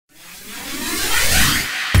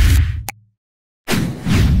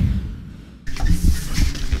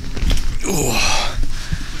Oh.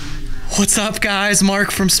 What's up, guys?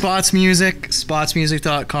 Mark from Spots Music,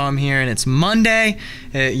 spotsmusic.com here, and it's Monday.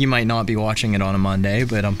 You might not be watching it on a Monday,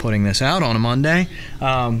 but I'm putting this out on a Monday.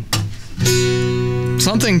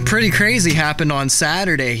 Something pretty crazy happened on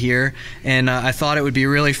Saturday here, and I thought it would be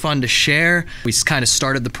really fun to share. We kind of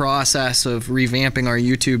started the process of revamping our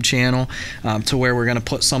YouTube channel to where we're going to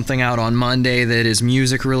put something out on Monday that is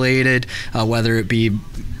music related, whether it be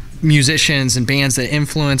musicians and bands that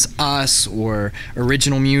influence us, or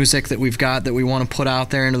original music that we've got that we want to put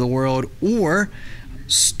out there into the world, or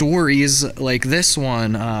stories like this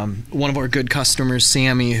one. One of our good customers,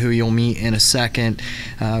 Sammie, who you'll meet in a second,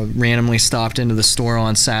 randomly stopped into the store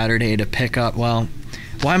on Saturday to pick up, well,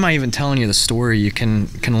 why am I even telling you the story? You can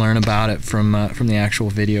learn about it from the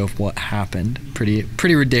actual video of what happened.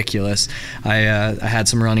 Pretty ridiculous. I had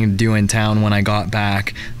some running to do in town when I got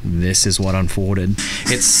back. This is what unfolded.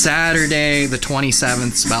 It's Saturday the 27th,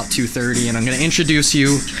 it's about 2:30, and I'm going to introduce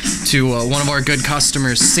you to one of our good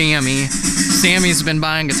customers, Sammie. Sammie's been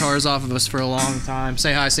buying guitars off of us for a long time.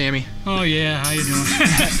 Say hi, Sammie. Oh yeah, how you doing?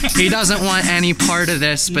 He doesn't want any part of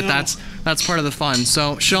this, but No. that's part of the fun.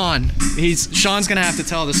 So Sean's gonna have to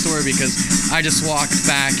tell the story because I just walked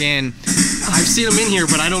back in. I've seen him in here,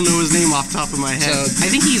 but I don't know his name off the top of my head. So, I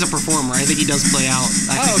think he's a performer. I think he does play out.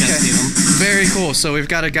 I've seen him. Very cool. So we've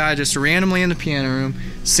got a guy just randomly in the piano room.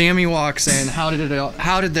 Sammie walks in. How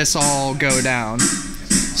did this all go down?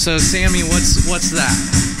 So Sammie, what's that?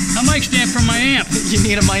 A mic stand for my amp. You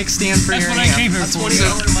need a mic stand for That's your what amp. I came here That's for.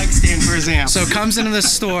 $20 mic stand for his amp. So comes into the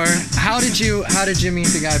store. How did you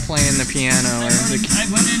meet the guy playing the piano? I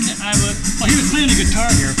went in. Well, he was playing the guitar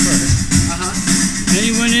here first. Then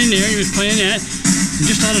he went in there. He was playing that, and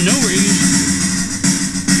just out of nowhere,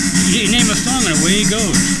 he named a song, and away he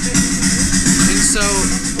goes. And so,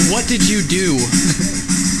 what did you do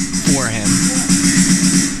for him?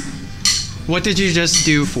 What did you just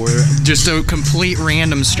do for just a complete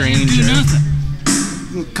random stranger? I didn't do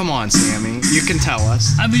nothing. Come on, Sammie. You can tell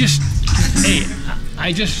us. I was just,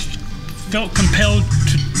 I just felt compelled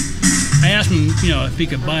to. I asked him, if he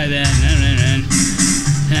could buy that,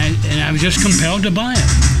 and I was just compelled to buy it.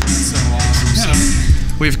 So awesome. Yeah.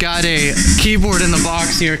 So we've got a keyboard in the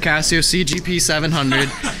box here, Casio CGP-700.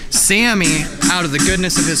 Sammie, out of the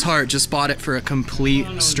goodness of his heart, just bought it for a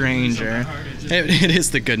complete stranger. It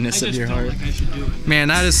is the goodness of your heart. Like I should do it. Man,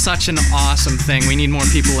 that is such an awesome thing. We need more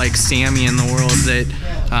people like Sammie in the world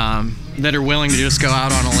that are willing to just go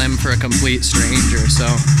out on a limb for a complete stranger. So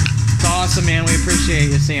it's awesome, man. We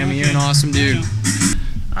appreciate you, Sammie. You're an awesome dude.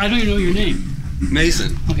 I don't even know your name.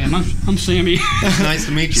 Mason. Okay, I'm Sammie. Nice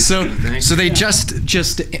to meet you. So they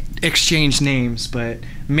just exchanged names, but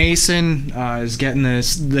Mason is getting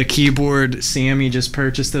the keyboard. Sammie just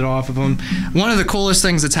purchased it off of him. One of the coolest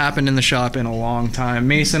things that's happened in the shop in a long time.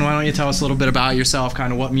 Mason, why don't you tell us a little bit about yourself,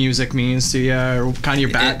 kind of what music means to you, or kind of your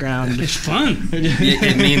background? It's fun.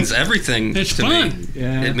 It means everything It's to fun. me.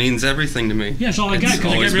 Yeah. It means everything to me. Yeah, that's all I got. It's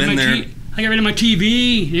Because I always got rid of been my there. I got rid of my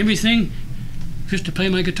TV and everything, just to play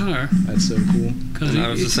my guitar. That's so cool. And I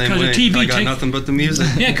was the same way. The TV I got nothing but the music.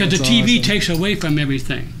 Yeah, because the That's TV awesome. takes away from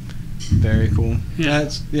everything. Very cool. Yeah.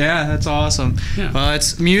 That's awesome. Yeah. Well,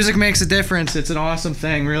 music makes a difference. It's an awesome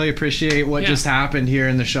thing. Really appreciate what Yeah. just happened here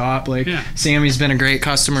in the shop. Like, Yeah. Sammie's been a great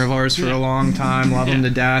customer of ours for Yeah. a long time. Love him Yeah.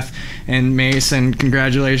 to death. And Mason,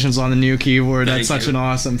 congratulations on the new keyboard. That's Thank such you. an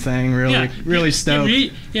awesome thing. Really stoked.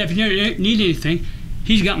 If you need anything,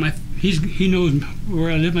 he's got my. He knows where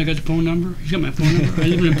I live. I got the phone number. He's got my phone number. I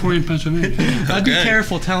live in Emporium, Pennsylvania. I'd be Okay.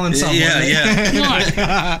 careful telling someone. Yeah.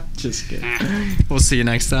 Why? Just kidding. We'll see you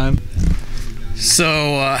next time.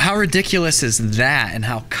 So, how ridiculous is that, and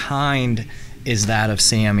how kind is that of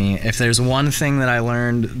Sammie? If there's one thing that I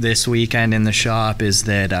learned this weekend in the shop, is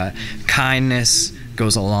that kindness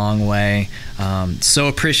goes a long way. So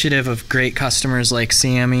appreciative of great customers like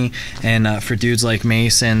Sammie, and for dudes like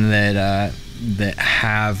Mason that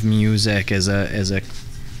have music as a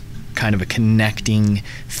kind of a connecting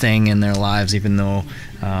thing in their lives, even though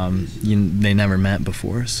they never met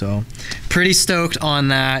before. So pretty stoked on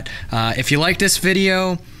that. If you like this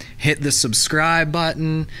video, hit the subscribe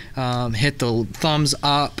button, hit the thumbs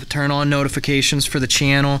up, turn on notifications for the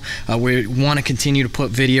channel. We want to continue to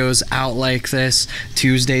put videos out like this.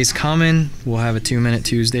 Tuesday's coming. We'll have a 2-minute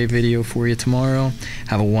Tuesday video for you tomorrow.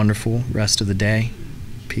 Have a wonderful rest of the day.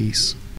 Peace.